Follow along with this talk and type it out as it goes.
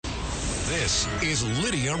This is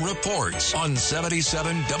Lidia Reports on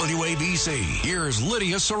 77 WABC. Here's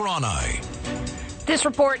Lydia Serrani. This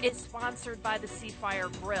report is sponsored by the Seafire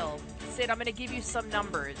Grill. Sid, I'm going to give you some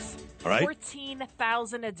numbers. All right.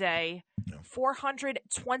 14,000 a day,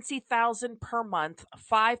 420,000 per month,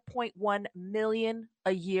 5.1 million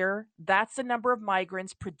a year. That's the number of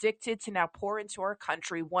migrants predicted to now pour into our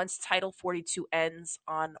country once Title 42 ends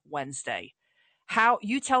on Wednesday.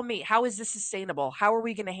 You tell me, how is this sustainable? How are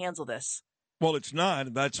we going to handle this? Well, it's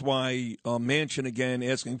not. That's why Manchin again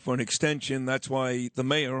asking for an extension. That's why the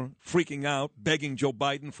mayor freaking out, begging Joe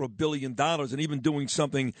Biden for $1 billion and even doing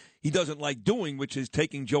something he doesn't like doing, which is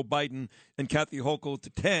taking Joe Biden and Kathy Hochul to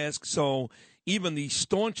task. So even the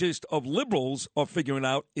staunchest of liberals are figuring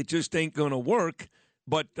out it just ain't going to work.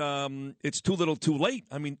 But it's too little too late.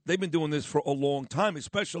 I mean, they've been doing this for a long time,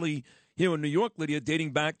 especially here in New York, Lydia,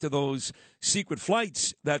 dating back to those secret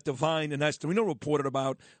flights that Devine and Estorino reported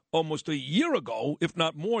about almost a year ago, if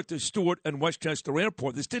not more, to Stewart and Westchester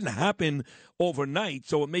Airport. This didn't happen overnight,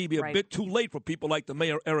 so it may be a bit too late for people like the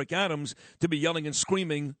mayor, Eric Adams, to be yelling and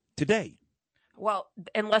screaming today. Well,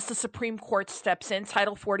 unless the Supreme Court steps in,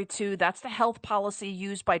 Title 42, that's the health policy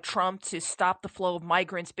used by Trump to stop the flow of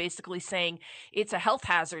migrants, basically saying it's a health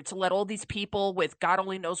hazard to let all these people with God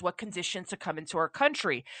only knows what conditions to come into our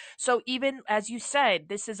country. So even, as you said,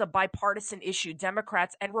 this is a bipartisan issue.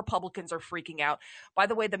 Democrats and Republicans are freaking out. By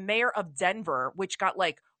the way, the mayor of Denver, which got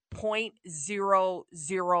like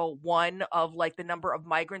 0.001 of like the number of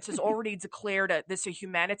migrants, has already declared this a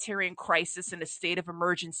humanitarian crisis and a state of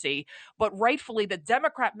emergency. But rightfully, the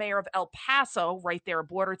Democrat mayor of El Paso, right there, a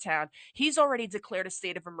border town, he's already declared a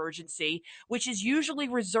state of emergency, which is usually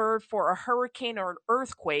reserved for a hurricane or an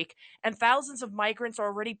earthquake. And thousands of migrants are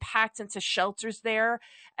already packed into shelters there.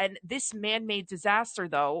 And this man-made disaster,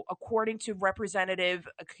 though, according to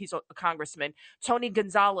he's a congressman, Tony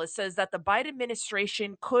Gonzalez, says that the Biden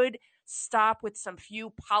administration could stop with some few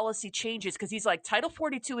policy changes, because he's like, Title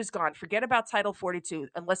 42 is gone. Forget about Title 42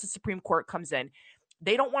 unless the Supreme Court comes in.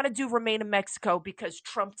 They don't want to do Remain in Mexico because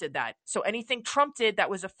Trump did that. So anything Trump did that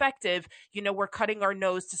was effective, we're cutting our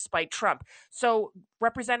nose to spite Trump. So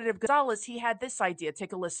Representative Gonzalez, he had this idea.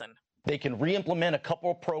 Take a listen. They can re-implement a couple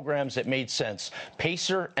of programs that made sense.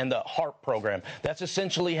 PACER and the HARP program. That's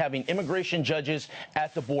essentially having immigration judges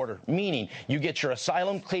at the border, meaning you get your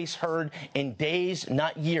asylum case heard in days,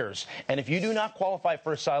 not years. And if you do not qualify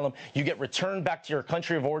for asylum, you get returned back to your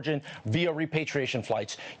country of origin via repatriation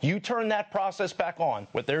flights. You turn that process back on,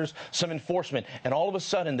 but there's some enforcement, and all of a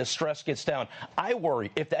sudden the stress gets down. I worry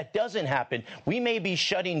if that doesn't happen, we may be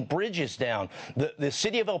shutting bridges down. The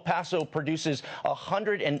city of El Paso produces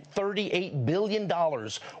 $138 billion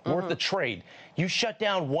worth of trade. You shut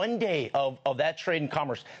down one day of that trade and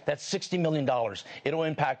commerce, that's $60 million. It'll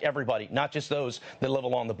impact everybody, not just those that live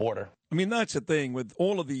along the border. I mean, that's the thing with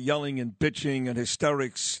all of the yelling and bitching and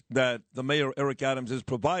hysterics that the mayor, Eric Adams, is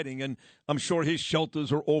providing. And I'm sure his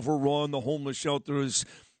shelters are overrun, the homeless shelters.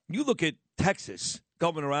 You look at Texas,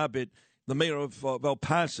 Governor Abbott, the mayor of El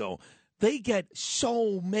Paso, they get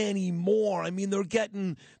so many more. I mean, they're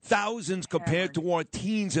getting thousands compared to our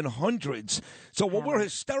teens and hundreds. So when we're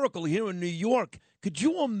hysterical here in New York, could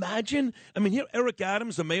you imagine? I mean, here Eric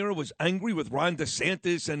Adams, the mayor, was angry with Ron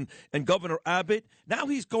DeSantis and Governor Abbott. Now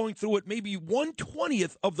he's going through it maybe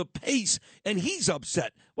 1/20th of the pace, and he's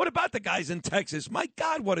upset. What about the guys in Texas? My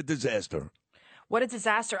God, what a disaster. What a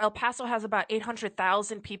disaster. El Paso has about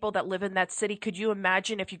 800,000 people that live in that city. Could you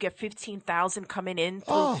imagine if you get 15,000 coming in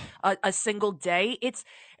through a single day? It's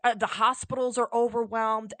the hospitals are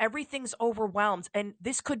overwhelmed. Everything's overwhelmed. And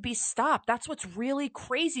this could be stopped. That's what's really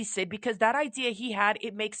crazy, Sid, because that idea he had,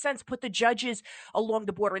 it makes sense. Put the judges along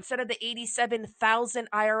the border. Instead of the 87,000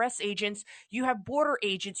 IRS agents, you have border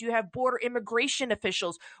agents. You have border immigration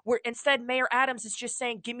officials, where instead Mayor Adams is just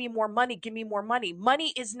saying, give me more money, give me more money.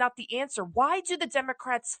 Money is not the answer. Why do the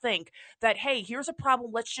Democrats think that, hey, here's a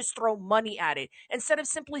problem, let's just throw money at it, instead of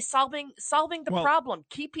simply solving the problem?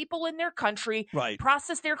 Keep people in their country,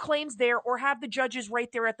 process their claims there, or have the judges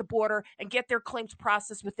right there at the border and get their claims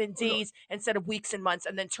processed within days instead of weeks and months,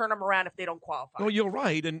 and then turn them around if they don't qualify. Well, you're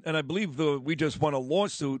right, and I believe we just won a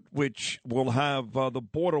lawsuit which will have the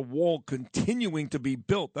border wall continuing to be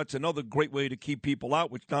built. That's another great way to keep people out,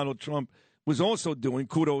 which Donald Trump was also doing.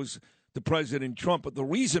 Kudos to President Trump. But the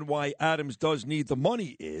reason why Adams does need the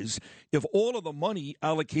money is if all of the money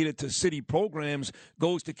allocated to city programs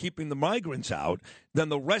goes to keeping the migrants out, then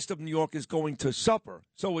the rest of New York is going to suffer.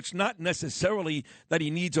 So it's not necessarily that he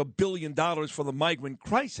needs $1 billion for the migrant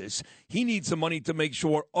crisis. He needs the money to make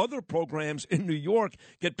sure other programs in New York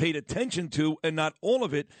get paid attention to, and not all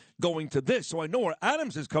of it going to this. So I know where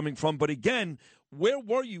Adams is coming from, but again, where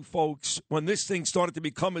were you folks when this thing started to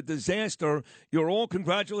become a disaster? You're all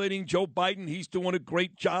congratulating Joe Biden. He's doing a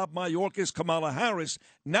great job. Mayorkas, Kamala Harris.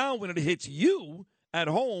 Now when it hits you at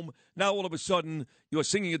home, now all of a sudden you're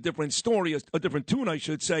singing a different story, a different tune, I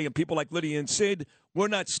should say, and people like Lydia and Sid, we're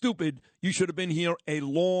not stupid. You should have been here a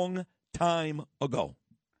long time ago.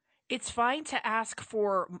 It's fine to ask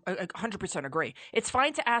for, 100% agree. It's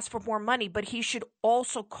fine to ask for more money, but he should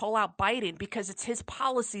also call out Biden because it's his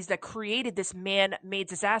policies that created this man-made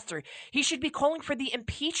disaster. He should be calling for the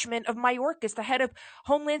impeachment of Mayorkas, the head of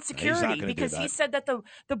Homeland Security, because he said that the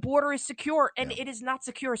border is secure, and it is not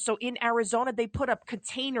secure. So in Arizona, they put up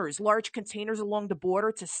containers, large containers along the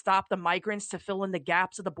border to stop the migrants, to fill in the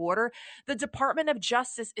gaps of the border. The Department of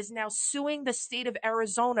Justice is now suing the state of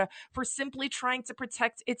Arizona for simply trying to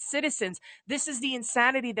protect its citizens. This is the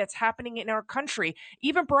insanity that's happening in our country.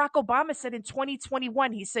 Even Barack Obama said in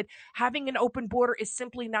 2021, he said, having an open border is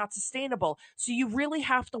simply not sustainable. So you really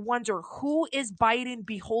have to wonder, who is Biden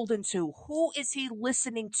beholden to? Who is he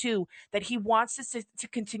listening to that he wants this to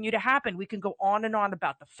continue to happen? We can go on and on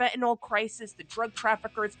about the fentanyl crisis, the drug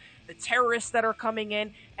traffickers, the terrorists that are coming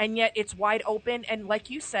in, and yet it's wide open. And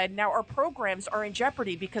like you said, now our programs are in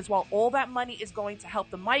jeopardy because while all that money is going to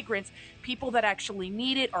help the migrants, people that actually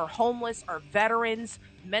need it are homeless, are veterans,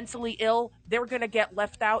 mentally ill. They're going to get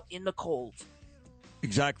left out in the cold.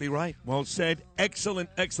 Exactly right. Well said. Excellent,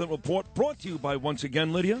 excellent report. Brought to you by, once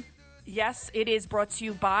again, Lydia. Yes, it is brought to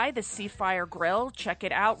you by the Seafire Grill. Check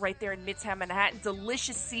it out right there in Midtown Manhattan.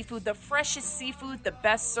 Delicious seafood, the freshest seafood, the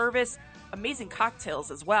best service. Amazing cocktails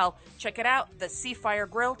as well. Check it out,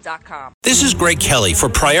 theseafiregrill.com. This is Greg Kelly for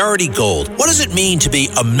Priority Gold. What does it mean to be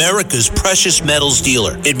America's precious metals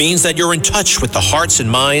dealer? It means that you're in touch with the hearts and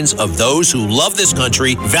minds of those who love this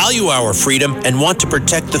country, value our freedom, and want to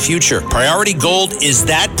protect the future. Priority Gold is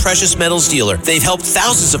that precious metals dealer. They've helped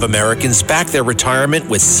thousands of Americans back their retirement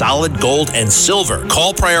with solid gold and silver.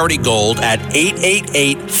 Call Priority Gold at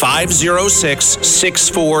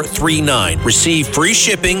 888-506-6439. Receive free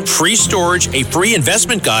shipping, free storage, a free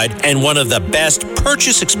investment guide, and one of the best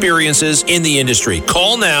purchase experiences in the industry.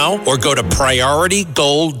 Call now or go to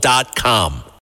PriorityGold.com.